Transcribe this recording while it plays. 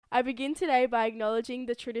I begin today by acknowledging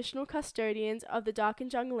the traditional custodians of the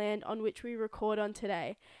Darkinjung land on which we record on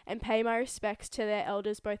today, and pay my respects to their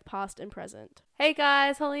elders both past and present. Hey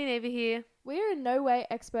guys, Holly and Ava here. We are in no way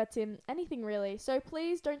experts in anything really, so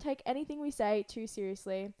please don't take anything we say too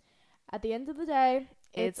seriously. At the end of the day,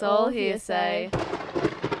 It's all hearsay.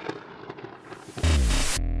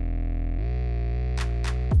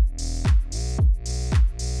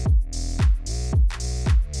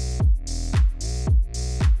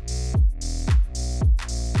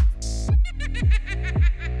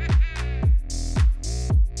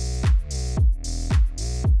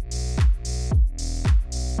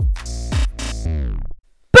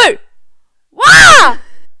 Boo! Wah!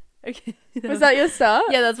 Okay. Was that your start?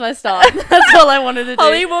 Yeah, that's my start. That's all I wanted to do.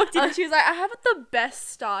 Holly walked in and she was like, I have the best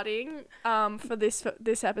starting for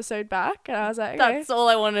this episode back. And I was like, okay. That's all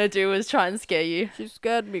I wanted to do was try and scare you. She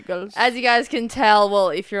scared me, girls. As you guys can tell, well,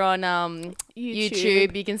 if you're on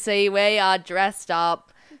YouTube, you can see we are dressed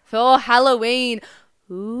up for Halloween.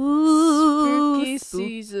 Ooh, Spooky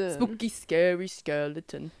season. Spooky, scary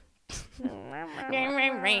skeleton.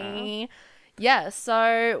 Yeah,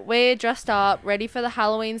 so we're dressed up, ready for the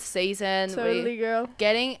Halloween season. Totally, girl.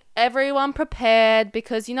 Getting everyone prepared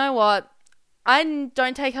because you know what? I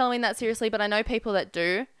don't take Halloween that seriously, but I know people that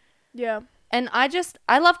do. Yeah. And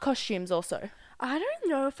I love costumes also. I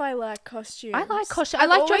don't know if I like costumes. I like costumes. I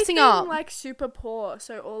like dressing I've always up. been like super poor,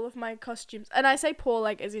 so all of my costumes, and I say poor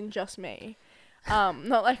like as in just me.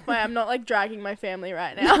 Not like I'm not like dragging my family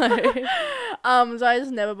right now. No. So I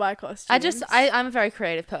just never buy costumes. I'm a very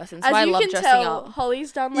creative person, so As I you love can dressing tell, up.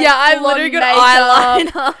 Holly's done like Yeah, I've full-on literally got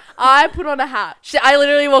makeup. eyeliner. I put on a hat. I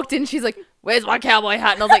literally walked in, she's like, where's my cowboy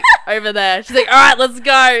hat? And I was like, over there. She's like, all right, let's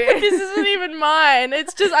go. This isn't even mine.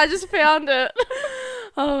 It's just I just found it.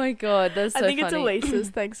 Oh my God, that's so I think funny. it's Elise's.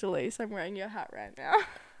 Thanks, Elise. I'm wearing your hat right now.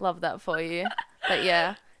 Love that for you. But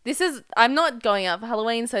yeah, I'm not going out for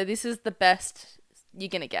Halloween, so this is the best you're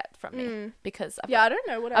going to get from me because I don't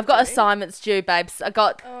know what I've got doing. assignments due, babes. I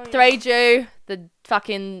got Oh, 3 due the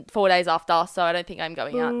fucking 4 days after, so I don't think I'm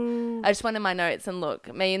going out. Ooh. I just went in my notes and look,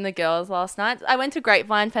 me and the girls last night. I went to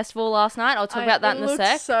Grapevine Festival last night. I'll talk about that in a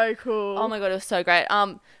sec. So cool. Oh my God, it was so great.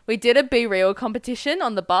 We did a Be Real competition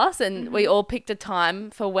on the bus and we all picked a time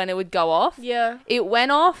for when it would go off. Yeah. It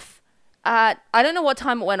went off at, I don't know what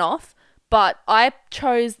time it went off, but I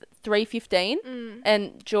chose 3:15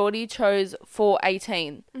 and Geordie chose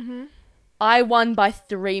 4:18. Mm-hmm. I won by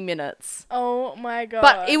 3 minutes. Oh my God.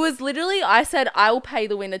 But it was literally, I said, I will pay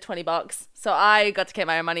the winner $20. So I got to keep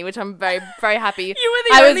my own money, which I'm very, very happy. You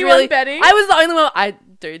were the only one betting? I was the only one.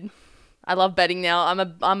 Dude, I love betting now. I'm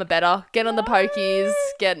a better. Get on the pokies.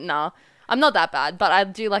 I'm not that bad, but I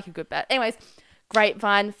do like a good bet. Anyways,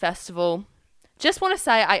 Grapevine Festival. Just want to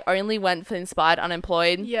say I only went for Inspired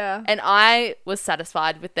Unemployed. Yeah. And I was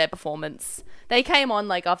satisfied with their performance. They came on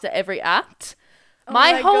like after every act. Oh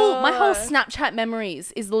my whole God. Snapchat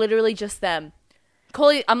memories is literally just them.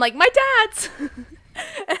 I'm like, my dad's.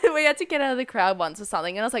 And we had to get out of the crowd once or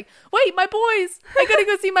something. And I was like, wait, my boys. I got to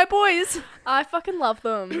go see my boys. I fucking love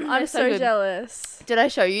them. I'm so so good. jealous. Did I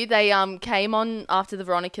show you? They came on after the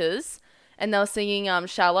Veronicas and they were singing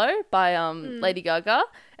Shallow by Lady Gaga.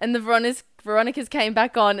 And the Veronicas came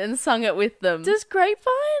back on and sung it with them. Does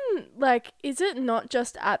Grapevine, like, is it not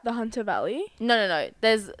just at the Hunter Valley? No.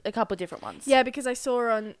 There's a couple different ones. Yeah, because I saw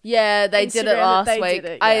on... Yeah, they did it Instagram that last they week. did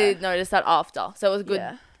it, I yeah. noticed that after. So it was good.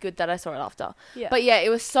 Yeah. Good that I saw it after. Yeah. But yeah, it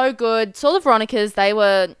was so good. Saw the Veronicas. They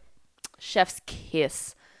were chef's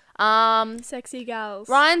kiss. Sexy gals.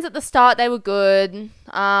 Ryan's at the start. They were good.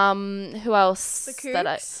 Who else? The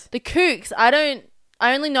Kooks? The Kooks.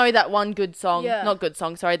 I only know that one good song. Yeah. Not good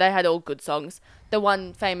song. Sorry, they had all good songs. The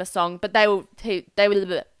one famous song, but they were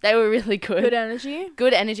really good. Good energy.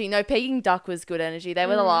 Good energy. No, Peking Duck was good energy. They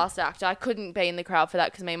were the last act. I couldn't be in the crowd for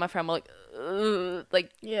that because me and my friend were like, ugh,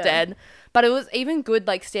 Yeah. dead. But it was even good,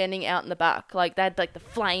 like standing out in the back. Like they had like the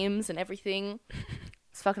flames and everything.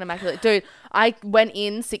 It's fucking immaculate, dude. I went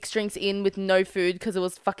in 6 drinks in with no food because it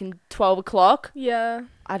was fucking 12 o'clock. Yeah.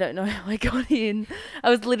 I don't know how I got in. I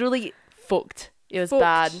was literally fucked. It was Fucked.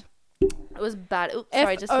 bad. It was bad. Oops,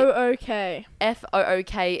 sorry, just hit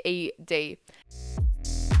F-O-O-K. Fooked.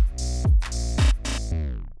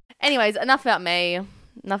 Anyways, enough about me.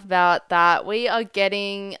 Enough about that. We are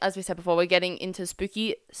getting, as we said before, we're getting into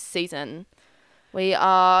spooky season. We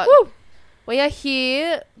are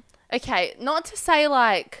here. Okay, not to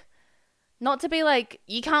be like,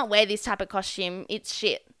 you can't wear this type of costume. It's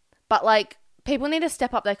shit. But like, people need to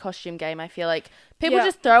step up their costume game, I feel like. People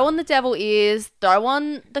just throw on the devil ears, throw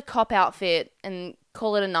on the cop outfit, and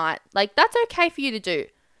call it a night. Like, that's okay for you to do.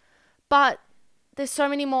 But there's so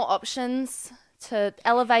many more options to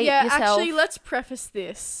elevate Yeah, yourself. actually, let's preface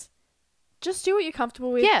this. Just do what you're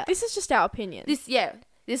comfortable with. Yeah. This is just our opinion. This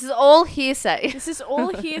is all hearsay. This is all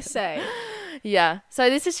hearsay. Yeah. So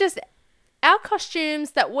this is just our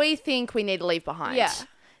costumes that we think we need to leave behind. Yeah.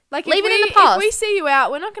 Like, leave it in the past. If we see you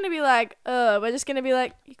out, we're not going to be like, we're just going to be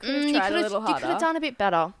like, you could have tried a little harder. You could have done a bit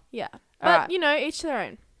better. Yeah. But, Alright. you know, each their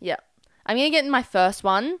own. Yeah. I'm going to get in my first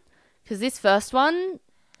one because this first one,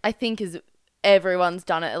 I think, is everyone's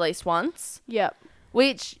done it at least once. Yep.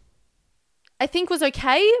 Which I think was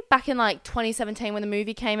okay back in like 2017 when the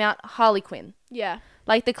movie came out. Harley Quinn. Yeah.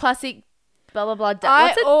 Like the classic blah, blah, blah.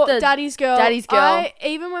 Daddy's Girl. Daddy's Girl.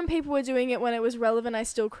 Even when people were doing it when it was relevant, I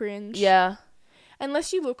still cringe. Yeah.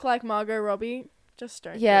 Unless you look like Margot Robbie, just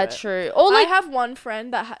don't do it. True. Or I like, have one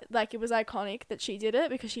friend that it was iconic that she did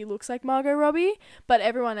it because she looks like Margot Robbie, but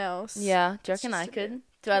everyone else. yeah. Do you reckon I could?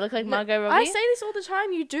 Do I look like Margot Robbie? I say this all the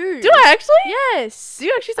time. You do. Do I actually? Yes. Do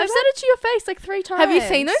you actually say I've that? said it to your face like 3 times. Have you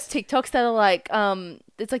seen those TikToks that are like,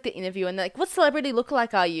 it's like the interview and they're like, what celebrity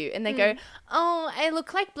lookalike are you? And they go, oh, I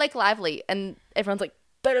look like Blake Lively. And everyone's like,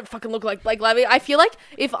 they don't fucking look like Blake Lively. I feel like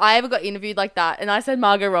if I ever got interviewed like that and I said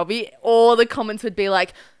Margot Robbie, all the comments would be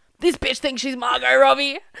like, this bitch thinks she's Margot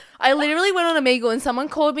Robbie. I literally went on Omegle and someone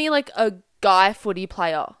called me like a guy footy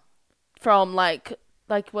player from like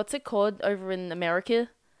what's it called over in America?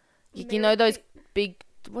 You know those big,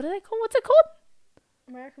 what are they called? What's it called?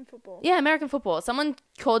 American football. Yeah, American football. Someone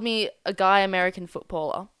called me a guy American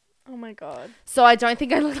footballer. Oh my god. So I don't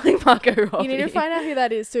think I look like Margot Robbie. You need to find out who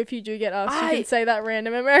that is. So if you do get asked, you can say that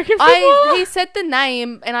random American footballer. He said the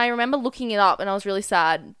name and I remember looking it up and I was really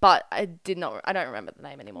sad, but I don't remember the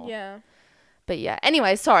name anymore. Yeah. But yeah.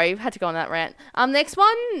 Anyway, sorry, had to go on that rant. Next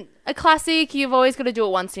one, a classic. You've always got to do it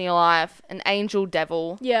once in your life. An angel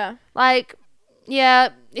devil. Yeah. Like, yeah,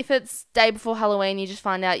 if it's day before Halloween, you just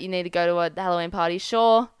find out you need to go to a Halloween party,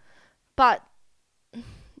 sure. But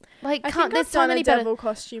like, I think there's I've so done many a better. devil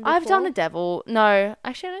costume before. I've done a devil. No,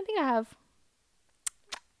 actually, I don't think I have.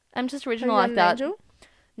 I'm just original Have you like done an that. angel?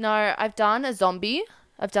 No, I've done a zombie.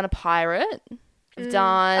 I've done a pirate. I've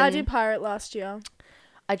done. I did pirate last year.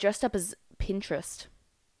 I dressed up as Pinterest.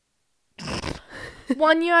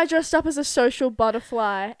 One year I dressed up as a social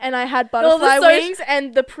butterfly and I had butterfly the wings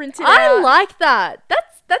and the printed I out. like that.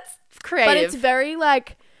 That's creative. But it's very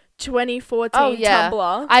like 2014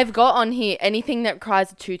 Tumblr. I've got on here anything that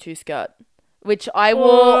requires a tutu skirt, which I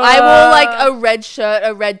wore like a red shirt,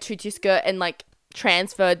 a red tutu skirt, and like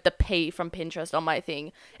transferred the P from Pinterest on my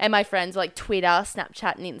thing. And my friends were like Twitter,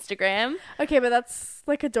 Snapchat, and Instagram. Okay, but that's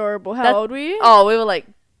like adorable. How old were you? Oh, we were like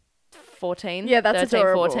 14. Yeah, that's 13,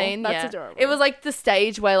 adorable. 14. That's yeah. adorable. It was like the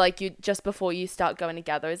stage where like you just before you start going to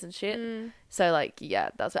gatherers and shit. So like, yeah,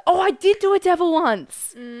 that's what. Oh, I did do a devil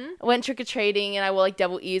once. I went trick-or-treating and I wore like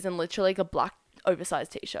devil ears and literally like a black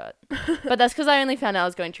oversized t-shirt. But that's because I only found out I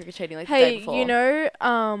was going trick-or-treating like the day before. Hey, you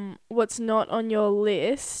know what's not on your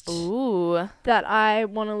list Ooh. that I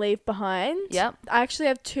want to leave behind? Yep. I actually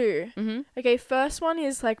have 2. Mm-hmm. Okay, first one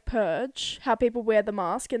is like Purge, how people wear the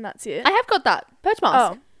mask and that's it. I have got that. Purge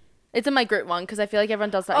mask. Oh. It's in my group one because I feel like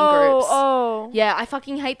everyone does that in groups. Oh. Yeah, I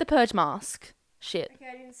fucking hate the Purge mask. Shit. Okay,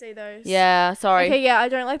 I didn't see those. Yeah, sorry. Okay, yeah, I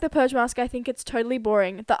don't like the Purge mask. I think it's totally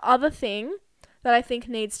boring. The other thing that I think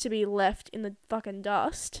needs to be left in the fucking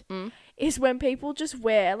dust is when people just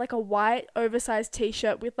wear like a white oversized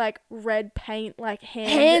t-shirt with like red paint like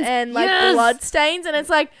hands and like blood stains, and it's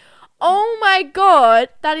like, oh my god,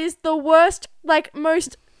 that is the worst, like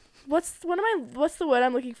most what's the word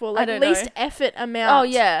I'm looking for? Like I don't least know. effort amount. Oh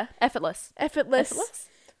yeah, effortless. Effortless.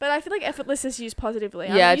 But I feel like effortless is used positively.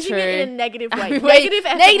 Yeah, I'm using true. it in a negative way. Wait,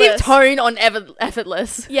 Effortless. negative tone on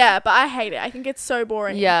effortless. Yeah, but I hate it. I think it's so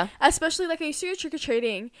boring. Yeah. Especially like I used to go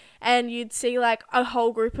trick-or-treating and you'd see like a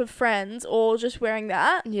whole group of friends all just wearing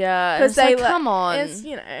that. Yeah. Because they like, come on. It's,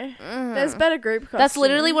 you know, there's better group costumes. That's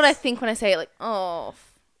literally what I think when I say it. Like, oh,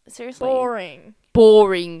 seriously.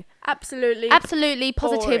 Boring. Absolutely,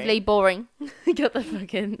 positively boring. Got the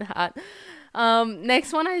fucking hat.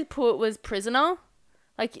 Next one I put was Prisoner.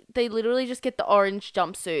 Like, they literally just get the orange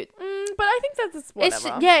jumpsuit. But I think that's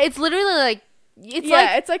whatever. It's literally like...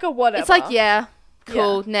 It's like a whatever. It's like, yeah,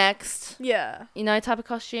 cool, next. Yeah. You know, type of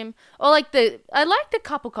costume. Or like I like the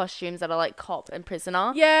couple costumes that are like cop and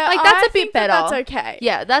prisoner. Yeah. Like, that's a bit think better. That's okay.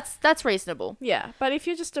 Yeah, that's reasonable. Yeah. But if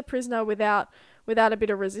you're just a prisoner without a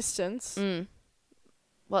bit of resistance.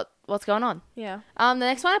 What's going on? Yeah. The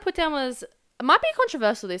next one I put down was... It might be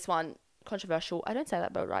controversial, this one. Controversial. I don't say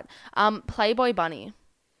that, but right. Playboy bunny.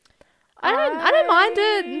 I don't mind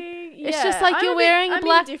it. Yeah, it's just like you're wearing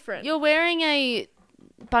different. You're wearing a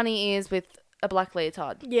bunny ears with a black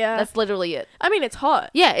leotard. Yeah. That's literally it. I mean, it's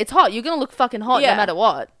hot. Yeah, it's hot. You're gonna look fucking hot no matter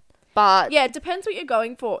what. But Yeah, it depends what you're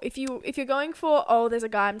going for. If you're going for, oh, there's a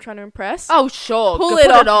guy I'm trying to impress. oh sure, Pull go it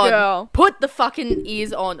put off, on. girl. Put the fucking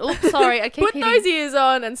ears on. Oops, sorry, I keep Put hitting. those ears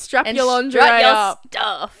on and strap and your lingerie strut your up.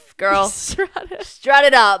 stuff, girl. Strut it. Strut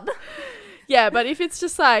it up. Yeah, but if it's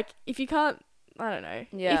just like, if you can't, I don't know.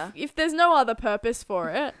 Yeah. If there's no other purpose for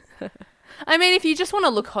it. I mean, if you just want to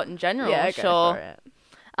look hot in general, Yeah, sure. go for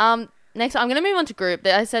it. Next, I'm gonna move on to group.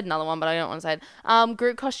 I said another one, but I don't want to say it.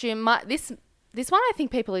 Group costume. This one I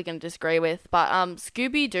think people are gonna disagree with, but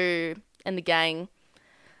Scooby Doo and the gang.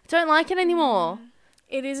 I don't like it anymore.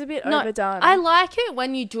 It is a bit No, overdone. I like it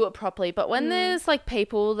when you do it properly, but when there's like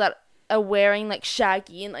people that are wearing like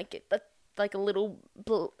Shaggy and like a little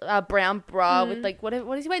brown bra with like what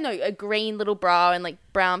is he wearing? No, a green little bra and like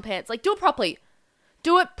brown pants. Like do it properly.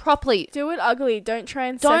 Do it properly. Do it ugly. Don't try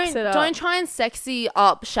and sex it up. Don't try and sexy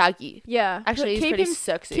up Shaggy. Yeah. Actually, he's pretty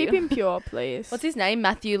sexy. Keep him pure, please. What's his name?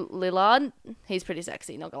 Matthew Lillard. He's pretty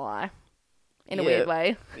sexy, not gonna lie. In a weird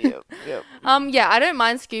way. Yep. Yeah, I don't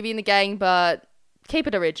mind Scooby and the gang, but keep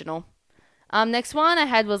it original. Next one I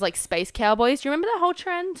had was like Space Cowboys. Do you remember that whole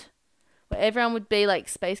trend? Where everyone would be like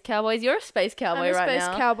Space Cowboys. You're a Space Cowboy I'm a right space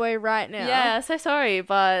now. cowboy right now. Yeah, so sorry,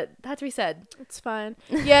 but that had to be said. It's fine.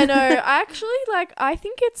 Yeah, no, I actually I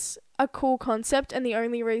think it's a cool concept, and the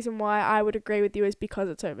only reason why I would agree with you is because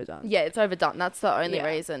it's overdone. Yeah, it's overdone. That's the only Yeah.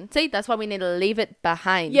 reason. See, that's why we need to leave it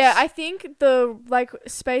behind. Yeah, I think the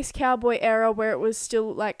space cowboy era where it was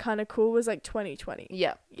still like kind of cool was like 2020.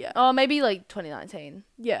 Yeah. Yeah. Oh, maybe like 2019.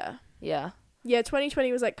 Yeah. Yeah. Yeah,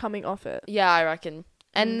 2020 was like coming off it. Yeah, I reckon.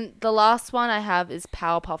 And the last one I have is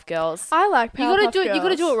Powerpuff Girls. I like Powerpuff You gotta do it. You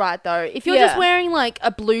gotta do it right though. If you're just Yeah. wearing like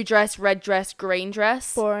a blue dress, red dress, green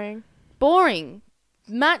dress, Boring. boring.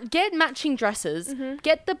 Get matching dresses. Mm-hmm.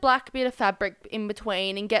 Get the black bit of fabric in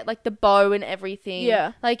between, and get like the bow and everything.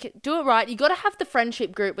 Yeah. Like do it right. You gotta have the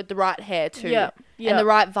friendship group with the right hair too. Yeah. And the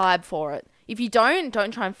right vibe for it. If you don't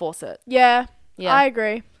try and force it. Yeah. Yeah. I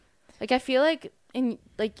agree. Like I feel like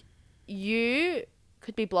you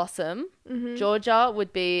could be Blossom. Mm-hmm. Georgia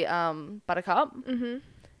would be Buttercup. Mm-hmm.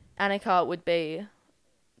 Annika would be,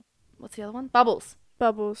 what's the other one? Bubbles.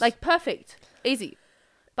 Bubbles. Like perfect, easy.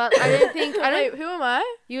 But I don't think Wait, who am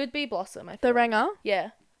I? you would be Blossom. I The feel. Ranger? Yeah,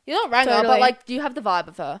 you're not Ranger, Totally. but like you have the vibe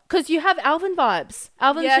of her because you have Alvin vibes,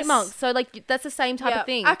 Alvin Yes. Chipmunks. So like that's the same type Yeah. of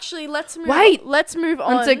thing. Actually, let's move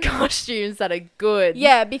on. Onto costumes that are good.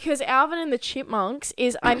 Yeah, because Alvin and the Chipmunks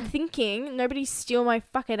is, I'm thinking, nobody steal my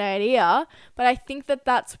fucking idea, but I think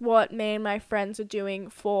that's what me and my friends are doing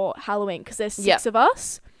for Halloween, because there's 6 of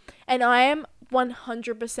us, and I am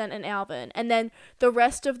 100% an Alvin, and then the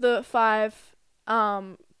rest of the 5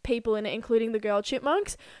 people in it, including the girl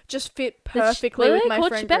Chipmunks, just fit perfectly with my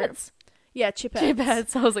friend group. Chipettes. Yeah, Chipettes.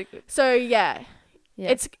 Chipettes. I was like, So yeah.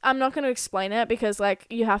 yeah. I'm not going to explain it because like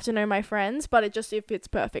you have to know my friends, but it fits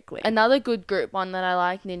perfectly. Another good group one that I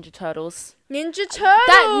like, Ninja Turtles. Ninja Turtles.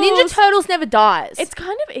 That Ninja Turtles never dies. It's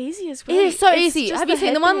kind of easy as It well. is so It's easy. just Have you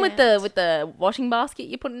seen the one with headband. the washing basket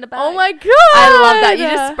you put in the bag? Oh my god! I love that. You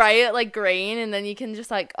just spray it like green, and then you can just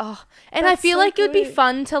like And I That's feel so like it would be good.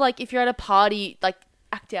 fun to like if you're at a party like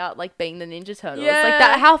act out like being the Ninja Turtles. Yeah. Like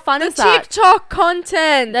that. How fun The is that? TikTok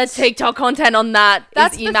content. The TikTok content on that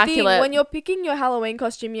That's is the immaculate. thing. When you're picking your Halloween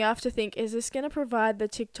costume, you have to think: is this going to provide the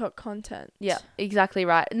TikTok content? Yeah, exactly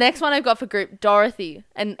right. Next one I've got for group Dorothy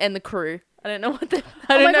and the crew. I don't know what the.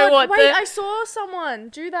 I Oh don't my know God, what wait, the. I saw someone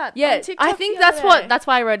do that. Yeah, on TikTok I think the other day. that's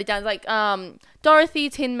why I wrote it down. It's like Dorothy,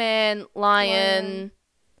 Tin Man, Lion,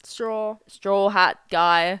 Straw. Straw Hat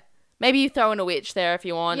guy. Maybe you throw in a witch there if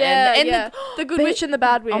you want. Yeah, and yeah. The good Ba- witch and the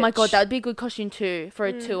bad witch. Oh my god, that would be a good costume too for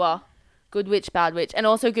a tour. Good witch, bad witch, and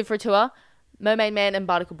also good for a tour. Mermaid Man and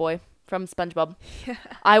Barnacle Boy from SpongeBob. Yeah.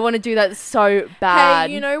 I want to do that so bad.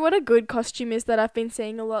 Hey, you know what a good costume is that I've been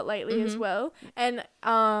seeing a lot lately as Mhm. well? And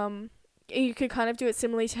you could kind of do it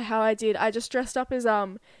similarly to how I did. I just dressed up as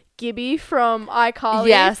Gibby from iCarly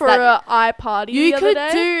Yes, for a iParty you the other could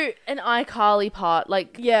day. do an iCarly part,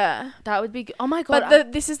 like Yeah. that would be. Oh my god!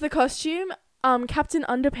 But this is the costume. Captain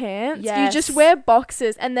Underpants. You Yes. just wear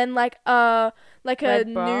boxes and then like a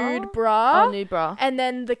Red bra? nude bra. oh, new bra. And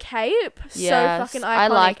then the cape. So Yes, fucking iconic. I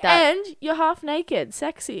like that. And you're half naked.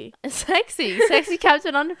 Sexy. Sexy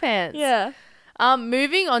Captain Underpants. Yeah.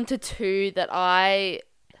 Moving on to 2 that I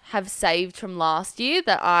have saved from last year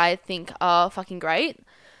that I think are fucking great.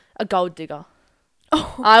 A gold digger.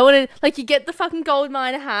 Oh. I want to you get the fucking gold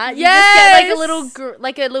miner hat. You Yes! just get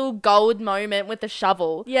like a little gold moment with the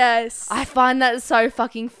shovel. Yes. I find that so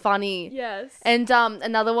fucking funny. Yes. And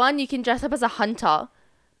another one, you can dress up as a hunter,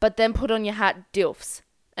 but then put on your hat DILFs,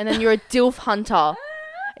 and then you're a DILF hunter.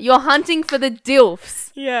 You're hunting for the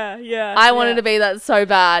DILFs. Yeah. I wanted to be that so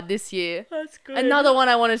bad this year. That's good. Another one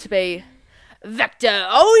I wanted to be Vector.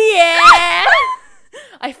 Oh yeah.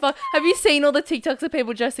 Have you seen all the TikToks of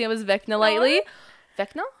people dressing up as Vecna lately?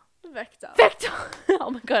 Vecna? Vector.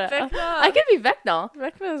 Oh my god. Vecna. I could be Vecna.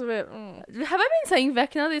 Vecna's a bit. Have I been saying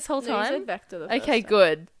Vecna this whole No, time? you said Vector the first Okay, time.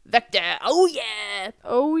 good. Vector. Oh yeah.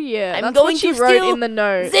 Oh yeah. I'm That's going what she to wrote steal in the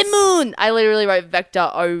notes. The moon. I literally wrote Vector.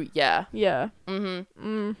 Oh yeah. Yeah.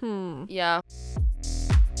 Mhm. Yeah.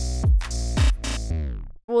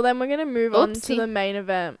 Well, then we're gonna move on to Oopsie. the main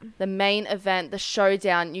event. The main event, the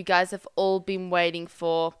showdown you guys have all been waiting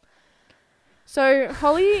for. So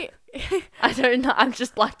Holly, I don't know. I'm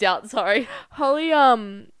just blacked out. Sorry. Holly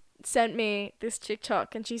sent me this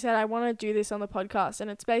TikTok and she said I want to do this on the podcast, and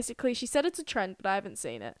it's basically, she said it's a trend, but I haven't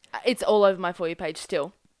seen it. It's all over my For You page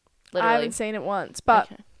still. Literally. I haven't seen it once, but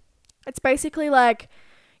Okay. it's basically like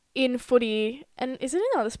in footy, and is it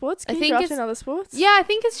in other sports? Can I you think draft it's- in other sports? Yeah, I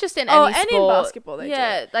think it's just in Oh, any and sport. in basketball they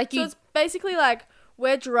yeah, like So you. it's basically like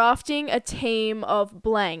we're drafting a team of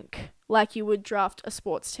blank, like you would draft a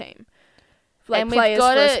sports team. Like and players we've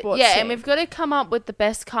got for a to, sports yeah, team. and we've got to come up with the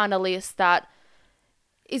best kind of list that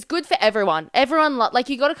is good for everyone. Everyone, like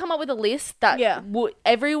you got to come up with a list that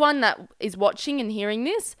everyone that is watching and hearing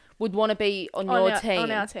this would want to be on your team.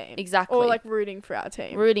 On our team. Exactly. Or like rooting for our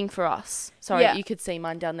team. Rooting for us. Sorry, Yeah. you could see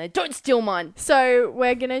mine down there. Don't steal mine. So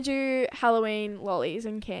we're going to do Halloween lollies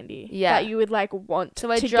and candy. Yeah. That you would like want So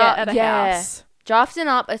we're to get at a house. Drafting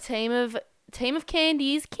up a team of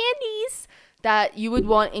candies that you would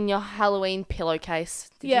want in your Halloween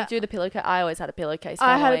pillowcase. Did you do the pillowcase? I always had a pillowcase for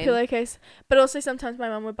I had a Halloween. pillowcase. But also sometimes my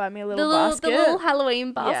mum would buy me a little basket. The little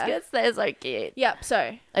Halloween baskets. They're so cute. Yep,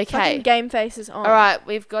 so. Okay. Fucking game faces on. All right,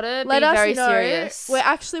 we've got to be very serious.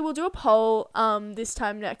 We'll do a poll this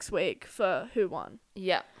time next week for who won.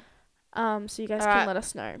 Yeah. So you guys All can right. let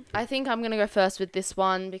us know. I think I'm going to go first with this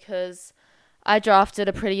one because I drafted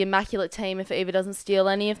a pretty immaculate team if Eva doesn't steal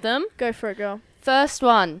any of them. Go for it, girl. First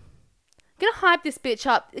one. I'm going to hype this bitch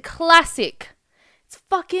up. Classic. It's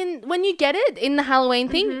fucking... When you get it in the Halloween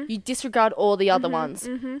thing, you disregard all the other ones.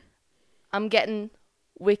 Mm-hmm. I'm getting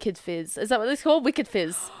Wicked Fizz. Is that what it's called? Wicked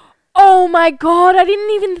Fizz. Oh my god, I didn't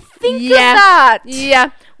even think of Yeah. that. Yeah.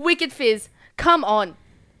 Wicked Fizz. Come on.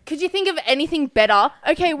 Could you think of anything better?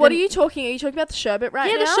 Okay, what are you talking? Are you talking about the sherbet right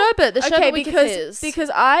now? Yeah, the sherbet. The sherbet Wicked Fizz. Because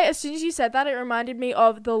as soon as you said that, it reminded me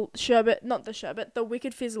of the sherbet, not the sherbet, the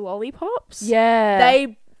Wicked Fizz lollipops. Yeah. They're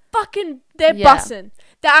Yeah. bussin'.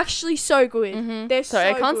 They're actually so good. They're Sorry,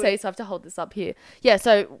 I can't good. see, so I have to hold this up here. Yeah,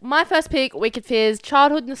 so my first pick, Wicked Fizz,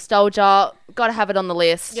 childhood nostalgia. Gotta have it on the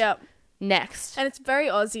list. Yep. Next. And it's very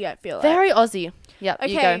Aussie, I feel like. Very Aussie. Yep,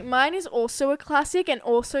 you Okay, go. mine is also a classic and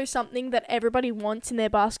also something that everybody wants in their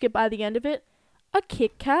basket by the end of it. A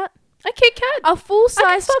Kit Kat. A Kit Kat. A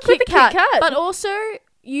full-size fuck with Kit the Kit Kat. Kat. But also,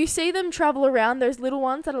 you see them travel around, those little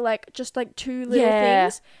ones that are like just like two little Yeah.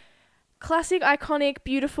 things. Classic, iconic,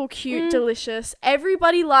 beautiful, cute, delicious.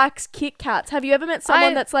 Everybody likes Kit Kats. Have you ever met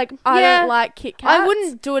someone that's like, I don't like Kit Kats? I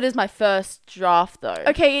wouldn't do it as my first draft, though.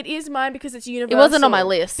 Okay, it is mine because it's universal. It wasn't on my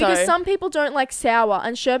list, so... Because some people don't like sour,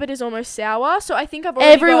 and sherbet is almost sour, so I think I've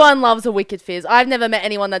already Everyone loves a Wicked Fizz. I've never met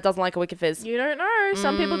anyone that doesn't like a Wicked Fizz. You don't know.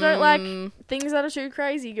 Some people don't like things that are too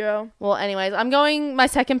crazy, girl. Well, anyways, my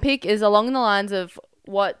second pick is along the lines of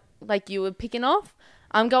what, like, you were picking off.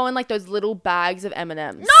 I'm going, like, those little bags of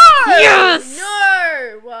M&Ms. No! Yes!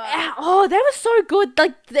 No! Oh, they were so good.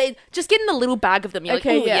 Like, they just getting the little bag of them. You're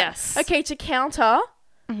Okay, like, ooh, yeah. yes. Okay, to counter,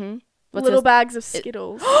 What's little this? bags of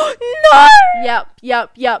Skittles. No! Yep. They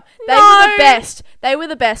No! were the best. They were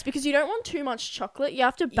the best because you don't want too much chocolate. You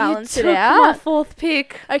have to balance you it took out. my fourth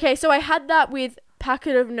pick. Okay, so I had that with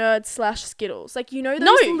packet of Nerds / Skittles. Like, you know those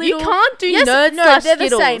No, little... you can't do Yes, Nerds no, / they're Skittles.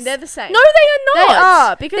 the same. They're the same. No, they are not. They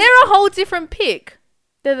are, because... They're a whole different pick.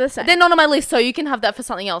 They're the same. They're not on my list, so you can have that for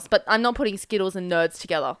something else. But I'm not putting Skittles and Nerds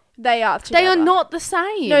together. They are They are together. not the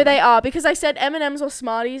same. No, they are, because I said M&Ms or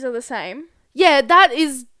Smarties are the same. Yeah, that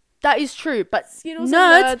is true. But Skittles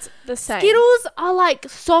Nerds, and Nerds, the same. Skittles are like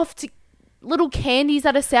soft little candies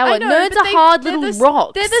that are sour. I know, Nerds but are hard they're little the,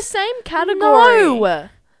 rocks. They're the same category. No,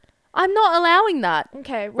 I'm not allowing that.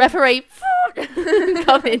 Okay. Well, Referee,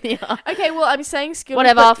 come in here. okay, well, I'm saying Skittles,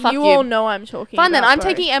 Whatever, but fuck you you. all know I'm talking Fine then, about I'm both.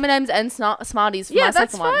 taking M&Ms and Smarties for Yeah, my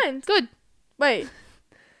that's second one. fine. Good. Wait.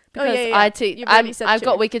 Because You've already said I've two.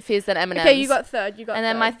 got Wicked Fizz and M&Ms. Okay, you got third. And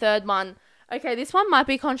then my third one. Okay, this one might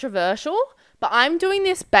be controversial, but I'm doing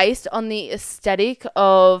this based on the aesthetic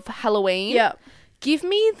of Halloween. Yeah. Give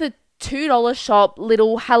me the $2 shop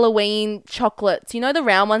little Halloween chocolates. You know the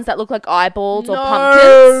round ones that look like eyeballs or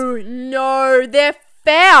pumpkins? No, they're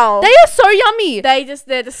foul. They are so yummy.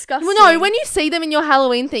 They're disgusting. Well, no, when you see them in your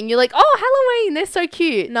Halloween thing, you're like, oh, Halloween, they're so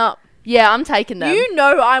cute. No. Yeah, I'm taking them. You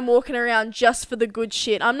know I'm walking around just for the good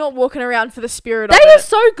shit. I'm not walking around for the spirit of They are it.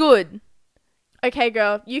 so good. Okay,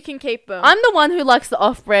 girl, you can keep them. I'm the one who likes the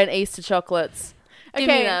off-brand Easter chocolates. Give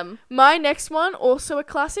me Okay, them. my next one, also a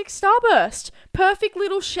classic, Starburst. Perfect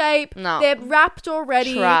little shape. No. They're wrapped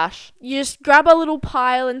already. Trash. You just grab a little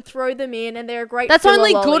pile and throw them in, and they're a great That's filler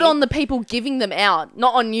only lolly. good on the people giving them out,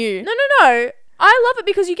 not on you. No. I love it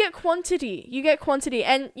because you get quantity.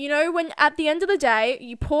 And, you know, when at the end of the day,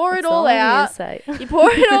 you pour it all out. You pour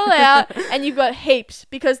it all out, and you've got heaps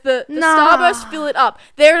because the Starburst fill it up.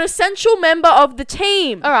 They're an essential member of the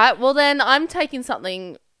team. All right, well then I'm taking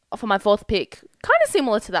something for my fourth pick. Kind of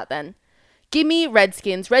similar to that then. Give me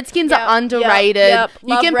Redskins. Redskins are underrated. Yep. You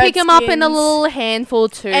Love can pick them up in a Redskins. little handful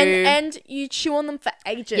too. And you chew on them for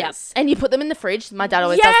ages. Yep. And you put them in the fridge. My dad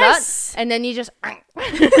always does that. And then you just...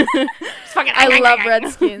 I love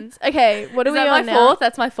Redskins. Okay, what are we on now? Fourth?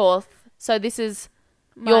 That's my fourth. So this is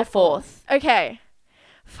your fourth. Okay.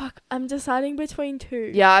 Fuck, I'm deciding between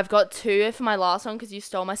two. Yeah, I've got two for my last one because you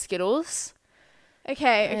stole my Skittles.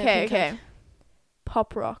 Okay.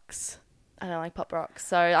 Pop Rocks. I don't like Pop Rocks,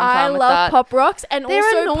 so I'm I fine with that. love Pop Rocks, and They're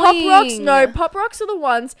also Pop Rocks. annoying. No, Pop Rocks are the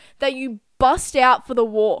ones that you bust out for the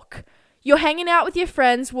walk. You're hanging out with your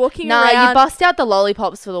friends, walking around. Nah, you bust out the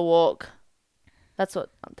lollipops for the walk. That's what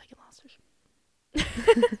I'm taking last.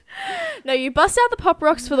 No, you bust out the Pop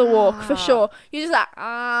Rocks for the walk for sure. You just like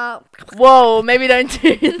Whoa, maybe don't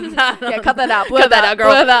do that. yeah, cut that out. Cut that out, girl.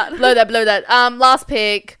 Blow that. Last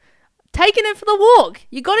pick. Taking it for the walk.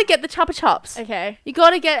 You got to get the Chupa Chups. Okay. You got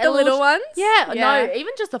to get The little ones? Yeah, Yeah. no,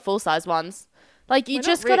 even just the full size ones. Like you We're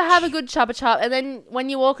just not got to have a rich. good Chupa Chup, and then when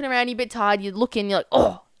you're walking around, you're a bit tired. You look in, you're like,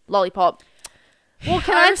 oh, lollipop. Well,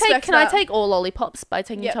 can I take all lollipops by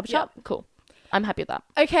taking Yep, Chupa Chup? Cool. I'm happy with that.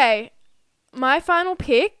 Okay. My final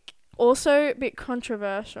pick, also a bit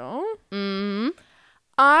controversial. Mm.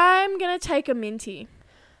 I'm going to take a minty.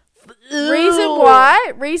 Reason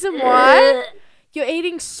why? You're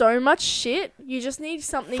eating so much shit. You just need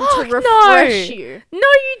something to refresh you. No,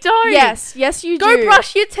 you don't. Yes, you do. Go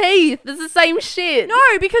brush your teeth. It's the same shit. No,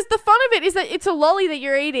 because the fun of it is that it's a lolly that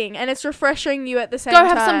you're eating and it's refreshing you at the same time. Go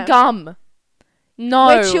have some gum. No.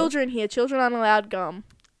 We're children here. Children aren't allowed gum.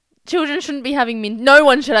 Children shouldn't be having mint. No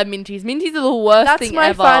one should have minties. Minties are the worst That's thing my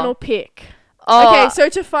ever. final pick. Oh, Okay, so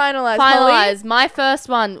to finalize. Holly? my first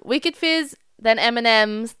one, Wicked Fizz, then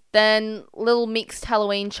M&M's, then little mixed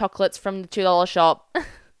Halloween chocolates from the $2 shop.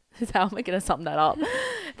 Is how am I going to sum that up?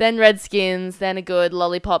 Then Redskins, then a good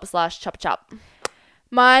lollipop / Chupa Chup.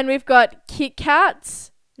 Mine, we've got Kit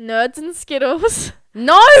Kats, Nerds and Skittles,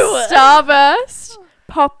 No! Starburst,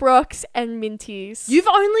 Pop Rocks, and Minties. You've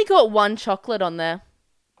only got one chocolate on there.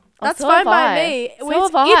 That's so fine have by I. me. So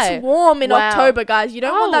It's, have I. it's warm in Wow. October, guys. You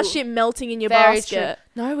don't want that Oh, shit melting in your Very basket.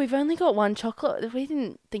 true. No, we've only got one chocolate. We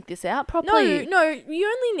didn't think this out properly. No, you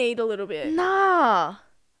only need a little bit. Nah.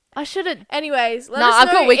 I should have... Anyways, let Nah, us I've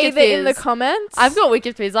know got Wicked either in the Fizz. comments. I've got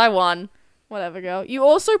Wicked Fizz. I won. Whatever, girl. You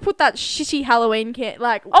also put that shitty Halloween Oh,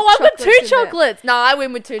 I've got two chocolates in there. chocolates. Nah, I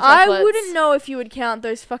win with two chocolates. I wouldn't know if you would count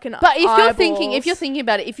those fucking But if you're eyeballs. thinking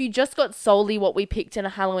about it, if you just got solely what we picked in a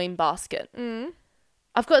Halloween basket, Mm.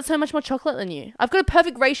 I've got so much more chocolate than you. I've got a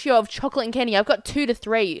perfect ratio of chocolate and candy. I've got 2 to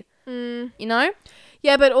 3. Mm. You know?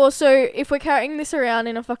 Yeah, but also, if we're carrying this around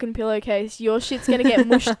in a fucking pillowcase, your shit's gonna get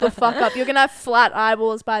mushed the fuck up. You're gonna have flat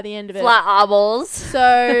eyeballs by the end of it. Flat eyeballs.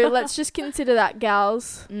 So, let's just consider that,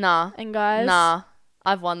 gals Nah. and guys. Nah.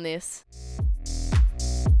 I've won this.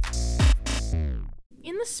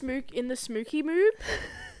 In the spooky mood.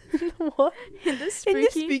 What? In the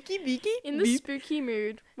spooky beaky? spooky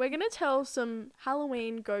mood, we're gonna tell some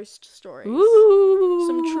Halloween ghost stories. Ooh.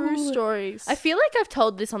 Some true stories. I feel like I've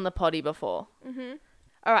told this on the potty before. Mhm.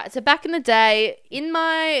 All right, so back in the day, in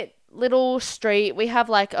my little street, we have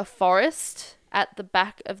like a forest at the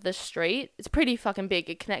back of the street. It's pretty fucking big.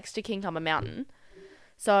 It connects to King Tama Mountain.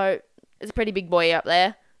 So it's a pretty big boy up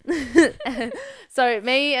there. So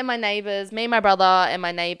me and my brother and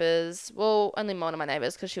my neighbours, well, only one of my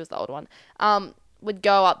neighbours because she was the older one, would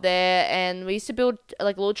go up there, and we used to build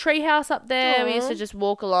like a little tree house up there. We used to just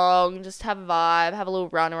walk along, just have a vibe, have a little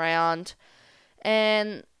run around.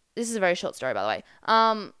 And this is a very short story, by the way.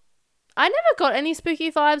 I never got any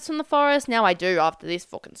spooky vibes from the forest. Now I do after this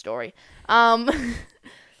fucking story.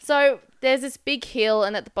 So there's this big hill,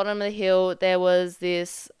 and at the bottom of the hill there was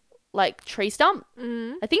this like tree stump.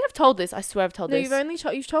 Mhm. I think I've told this. I swear I've told No, this.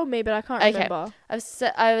 you've told me, but I can't Okay. remember. I've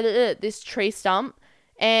set this tree stump,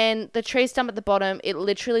 and the tree stump at the bottom, it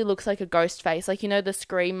literally looks like a ghost face, like, you know, the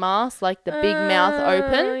scream mask, like the big mouth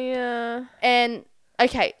open. Yeah. And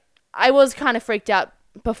okay, I was kind of freaked out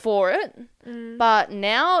before it, Mm. but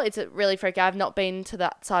now it's a really freak. I've not been to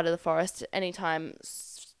that side of the forest anytime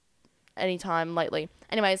lately.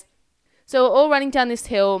 Anyways, so we're all running down this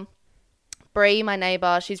hill. Bree, my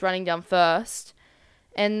neighbor, she's running down first,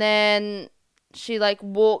 and then she like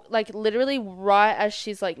literally right as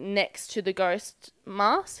she's like next to the ghost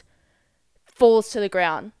mask, falls to the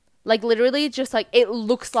ground. Like literally just like it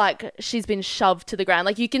looks like she's been shoved to the ground.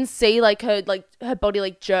 Like you can see like her body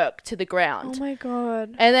like jerk to the ground. Oh my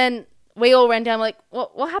God. And then we all ran down like,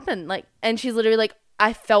 what happened? Like, and she's literally like,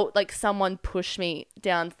 I felt like someone pushed me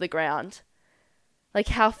down to the ground. Like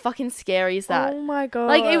how fucking scary is that? Oh my God.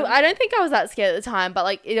 Like I don't think I was that scared at the time, but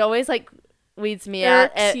like it always like weeds me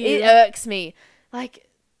out. It irks me. Like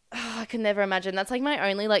I could never imagine. That's like my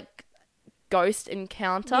only like ghost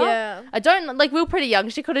encounter. Yeah. I don't like, we were pretty young.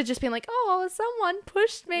 She could have just been like, oh, someone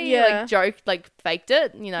pushed me. Yeah. Like joked, like faked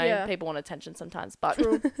it. You know, Yeah. people want attention sometimes, but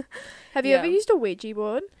True. Have you Yeah. ever used a Ouija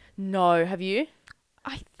board? no, have you?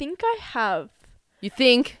 I think I have. You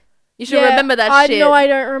think? You should remember that shit. No, I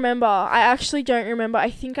don't remember. I actually don't remember. I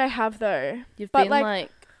think I have though. You've but been like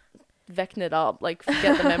vecting it up, like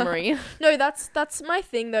forget the memory. No, that's my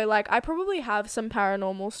thing though. Like I probably have some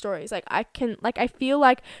paranormal stories. Like I feel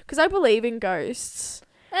like, because I believe in ghosts.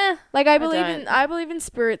 Like I believe in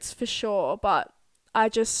spirits for sure, but I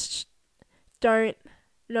just don't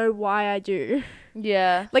know why I do.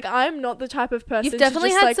 Yeah. Like I'm not the type of person. You've definitely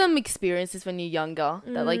to just, had some experiences when you're younger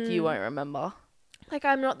that like you won't remember. Like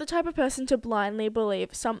I'm not the type of person to blindly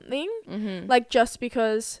believe something. Mm-hmm. Like just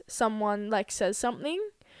because someone like says something,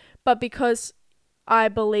 but because I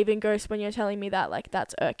believe in ghosts when you're telling me that, like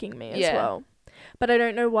that's irking me as well. But I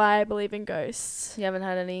don't know why I believe in ghosts. You haven't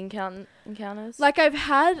had any encounters? Like I've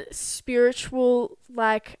had spiritual,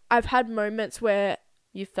 like I've had moments where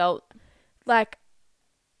you felt like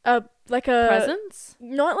a presence?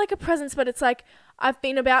 Not like a presence, but it's like I've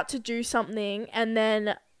been about to do something and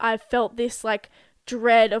then I felt this like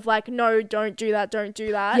dread of like, no, don't do that.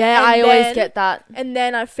 Yeah, and I always get that. And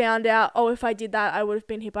then I found out, oh, if I did that, I would have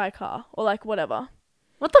been hit by a car or like whatever.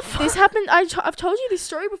 What the fuck? This happened. I've told you this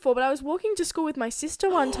story before, but I was walking to school with my sister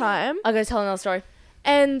one time. I'll go tell another story.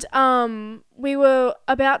 And we were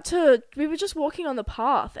just walking on the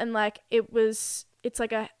path, and like it's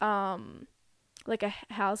like a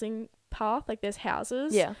housing path. Like there's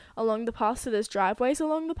houses along the path, so there's driveways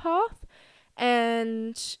along the path.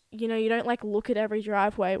 And you know, you don't like look at every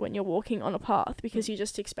driveway when you're walking on a path because you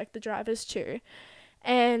just expect the drivers to.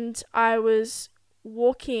 And I was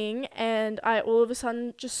walking and I all of a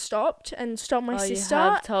sudden just stopped my sister. You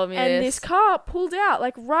have told me and this car pulled out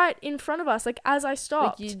like right in front of us, like as I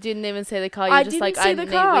stopped. Like you didn't even see the car. You I just didn't like, see the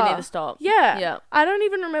car. We need to stop. Yeah. I don't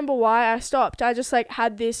even remember why I stopped. I just like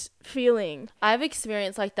had this feeling. I've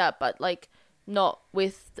experienced like that, but like not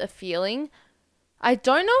with a feeling. I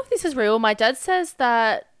don't know if this is real. My dad says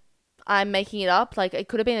that I'm making it up. Like it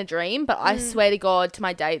could have been a dream, but I swear to God, to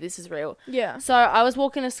my date, this is real. Yeah. So I was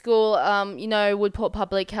walking to school, you know, Woodport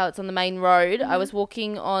Public, how it's on the main road. I was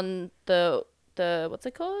walking on the what's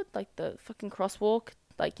it called? Like the fucking crosswalk.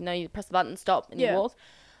 Like, you know, you press the button, stop, and you walk.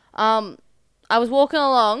 I was walking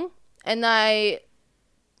along, and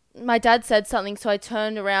my dad said something, so I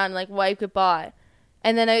turned around and like waved goodbye,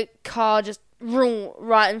 and then a car just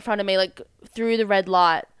right in front of me, like through the red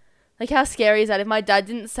light. Like how scary is that? If my dad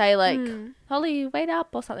didn't say like, Holly, wait up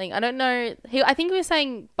or something. I don't know. I think he was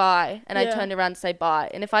saying bye, and I turned around to say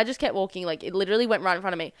bye. And if I just kept walking, like it literally went right in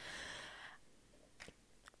front of me.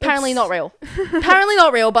 Apparently not real. Apparently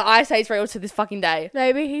not real, but I say it's real to this fucking day.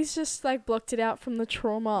 Maybe he's just like blocked it out from the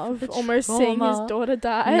trauma of almost seeing his daughter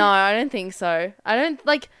die. No, I don't think so. I don't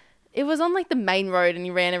like. It was on like the main road and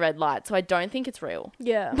he ran a red light, so I don't think it's real.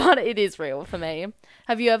 Yeah. But it is real for me.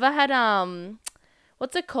 Have you ever had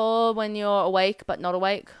what's it called when you're awake but not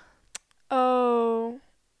awake? Oh,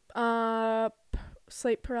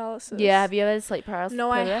 sleep paralysis. Yeah, have you ever had sleep paralysis? No,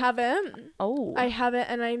 I haven't. Oh. I haven't,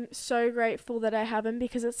 and I'm so grateful that I haven't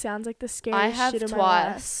because it sounds like the scariest I have shit of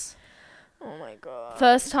twice. My life. Oh my God.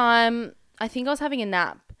 First time, I think I was having a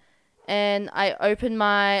nap. And I opened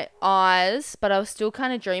my eyes, but I was still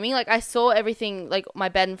kind of dreaming. Like, I saw everything, like, my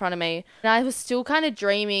bed in front of me. And I was still kind of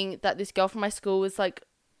dreaming that this girl from my school was, like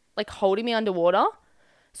holding me underwater.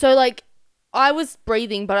 So, like, I was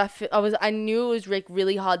breathing, but I knew it was, like,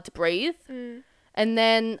 really hard to breathe. And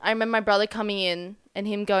then I remember my brother coming in and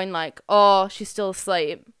him going, like, oh, she's still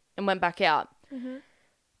asleep, and went back out.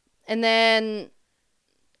 And then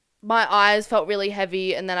my eyes felt really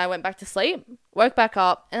heavy, and then I went back to sleep, woke back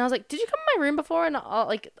up, and I was like, did you come in my room before? And I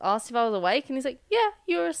like asked if I was awake, and he's like, yeah,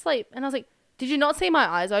 you were asleep. And I was like, did you not see my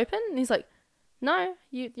eyes open? And he's like, no,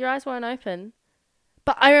 your eyes weren't open.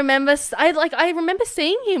 But I remember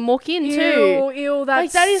seeing him walk in too. Ew,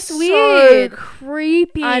 that's that is so weird.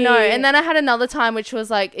 creepy. I know. And then I had another time which was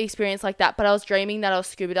like experience like that, but I was dreaming that I was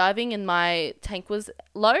scuba diving and my tank was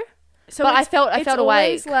low. So but I felt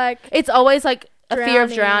awake. It's always like a fear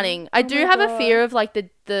of drowning. I do have a fear of like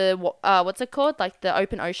the what's it called? Like the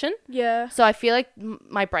open ocean. Yeah. So I feel like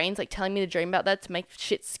my brain's like telling me to dream about that to make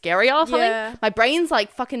shit scarier or something. Yeah. My brain's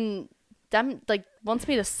like fucking damn like wants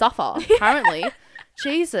me to suffer apparently.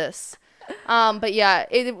 Jesus. But yeah,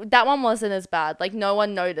 that one wasn't as bad. Like no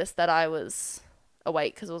one noticed that I was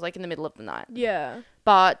awake because it was like in the middle of the night. Yeah.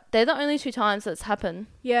 But they're the only 2 times that's happened.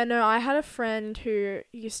 Yeah, no, I had a friend who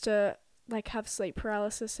used to like have sleep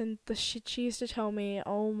paralysis, and the shit she used to tell me,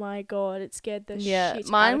 oh my god, it scared the shit out of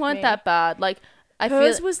me. Mine weren't that bad. Like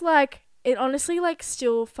hers was like, it honestly like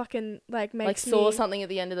still fucking like makes like saw something at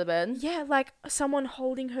the end of the bed. Yeah, like someone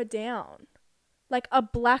holding her down. Like a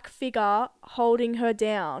black figure holding her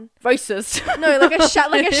down. Racist. No, like a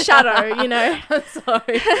shadow, you know. I'm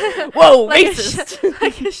sorry. Whoa, like racist.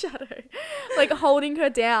 like a shadow, like holding her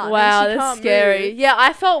down. Wow, and she that's can't scary. move. Yeah,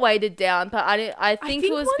 I felt weighted down, but I think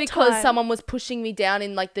it was one because time- someone was pushing me down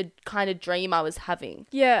in like the kind of dream I was having.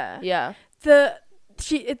 Yeah. Yeah. The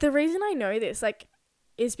reason I know this like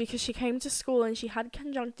is because she came to school and she had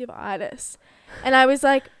conjunctivitis. And I was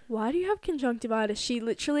like, why do you have conjunctivitis? She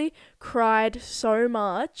literally cried so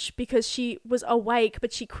much because she was awake,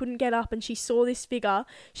 but she couldn't get up and she saw this figure.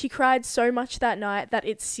 She cried so much that night that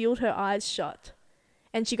it sealed her eyes shut.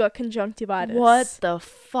 And she got conjunctivitis. What the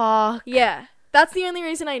fuck? Yeah. That's the only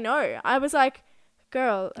reason I know. I was like,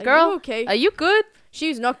 girl, are you okay? Are you good? She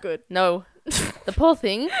was not good. No. The poor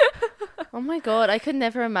thing. Oh my god, I could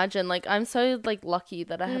never imagine. Like, I'm so like lucky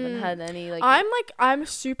that I haven't had any like. I'm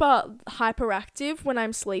super hyperactive when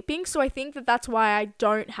I'm sleeping, so I think that's why I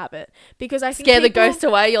don't have it, because I think scare the ghost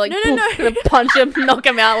away. You're like, no. gonna punch him, knock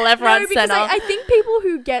him out, left, right, because center. I think people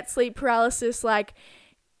who get sleep paralysis, like,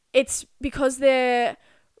 it's because they're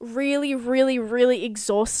really, really, really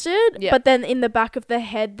exhausted, but then in the back of their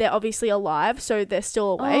head they're obviously alive, so they're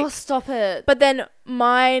still awake. Oh, stop it. But then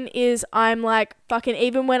mine is, I'm like fucking,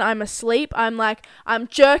 even when I'm asleep, I'm like, I'm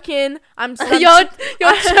jerking, you're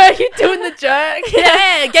jerking, doing the jerk.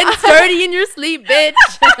 Yeah, getting dirty in your sleep, bitch.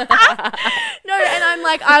 No, and I'm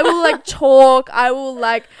like, I will like talk, I will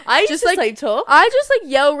like, I just like sleep talk. I just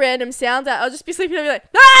like yell random sounds out. I'll just be sleeping and I'll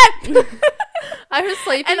be like, ah! I was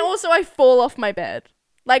sleeping, and also I fall off my bed.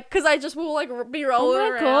 Like, because I just will, like, be rolling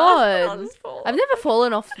around. Oh, my God. I've never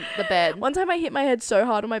fallen off the bed. One time I hit my head so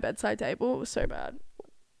hard on my bedside table. It was so bad.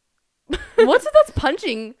 What's it that's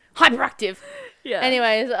punching? Hyperactive. Yeah.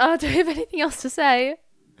 Anyways, do we have anything else to say?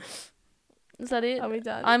 Is that it? Are we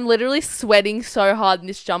done? I'm literally sweating so hard in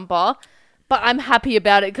this jumper, but I'm happy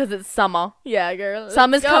about it because it's summer. Yeah, girl.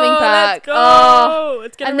 Summer's coming back. Let's go.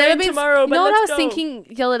 It's going to rain tomorrow, but you know what I let's was go.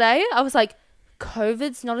 thinking the other day? I was like,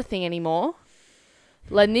 COVID's not a thing anymore.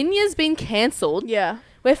 La Nina's been cancelled. Yeah.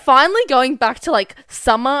 We're finally going back to like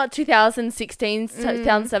summer 2016,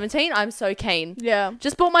 2017. I'm so keen. Yeah.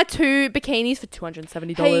 Just bought my 2 bikinis for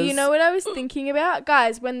 $270. Hey, you know what I was thinking about?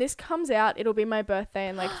 Guys, when this comes out, it'll be my birthday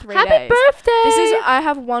in like 3 Happy days. birthday! I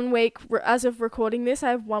have 1 week, as of recording this,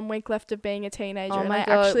 I have 1 week left of being a teenager. Oh my and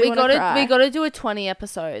god, I actually wanna cry. we gotta do a 20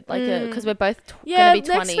 episode, like, because we're both yeah, gonna be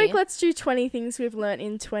 20. next week let's do 20 things we've learnt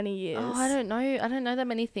in 20 years. Oh, I don't know that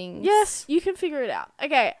many things. Yes, you can figure it out.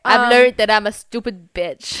 Okay. I've learned that I'm a stupid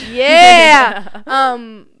bitch. Yeah.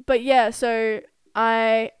 But yeah, so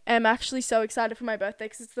I am actually so excited for my birthday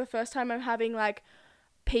because it's the first time I'm having like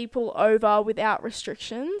people over without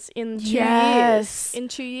restrictions in 2 years. In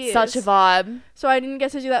 2 years. Such a vibe. So I didn't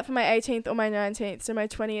get to do that for my 18th or my 19th. So my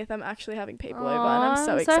 20th, I'm actually having people over, and I'm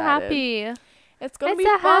so excited. So happy. It's gonna be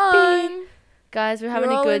so fun. happy. Guys, we're having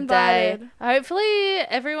You're a all good day. invited. Hopefully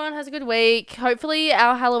everyone has a good week. Hopefully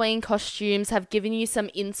our Halloween costumes have given you some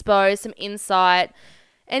inspo, some insight.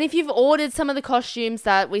 And if you've ordered some of the costumes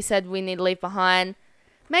that we said we need to leave behind,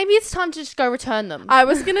 maybe it's time to just go return them. I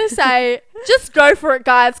was going to say, just go for it,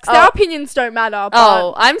 guys, because our opinions don't matter.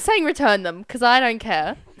 But I'm saying return them because I don't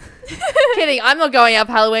care. Kidding. I'm not going out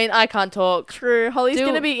for Halloween. I can't talk. True. Holly's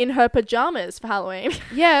going to be in her pajamas for Halloween.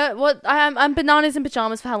 Yeah. What? I'm bananas in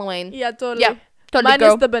pajamas for Halloween. Yeah, totally. Yeah. Totally, Mine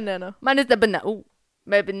girl. is the banana. Mine is the banana. Ooh,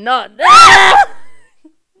 maybe not.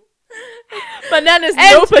 Bananas,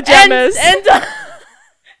 no pajamas.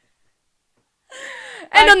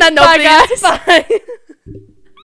 And on that note, guys. Bye.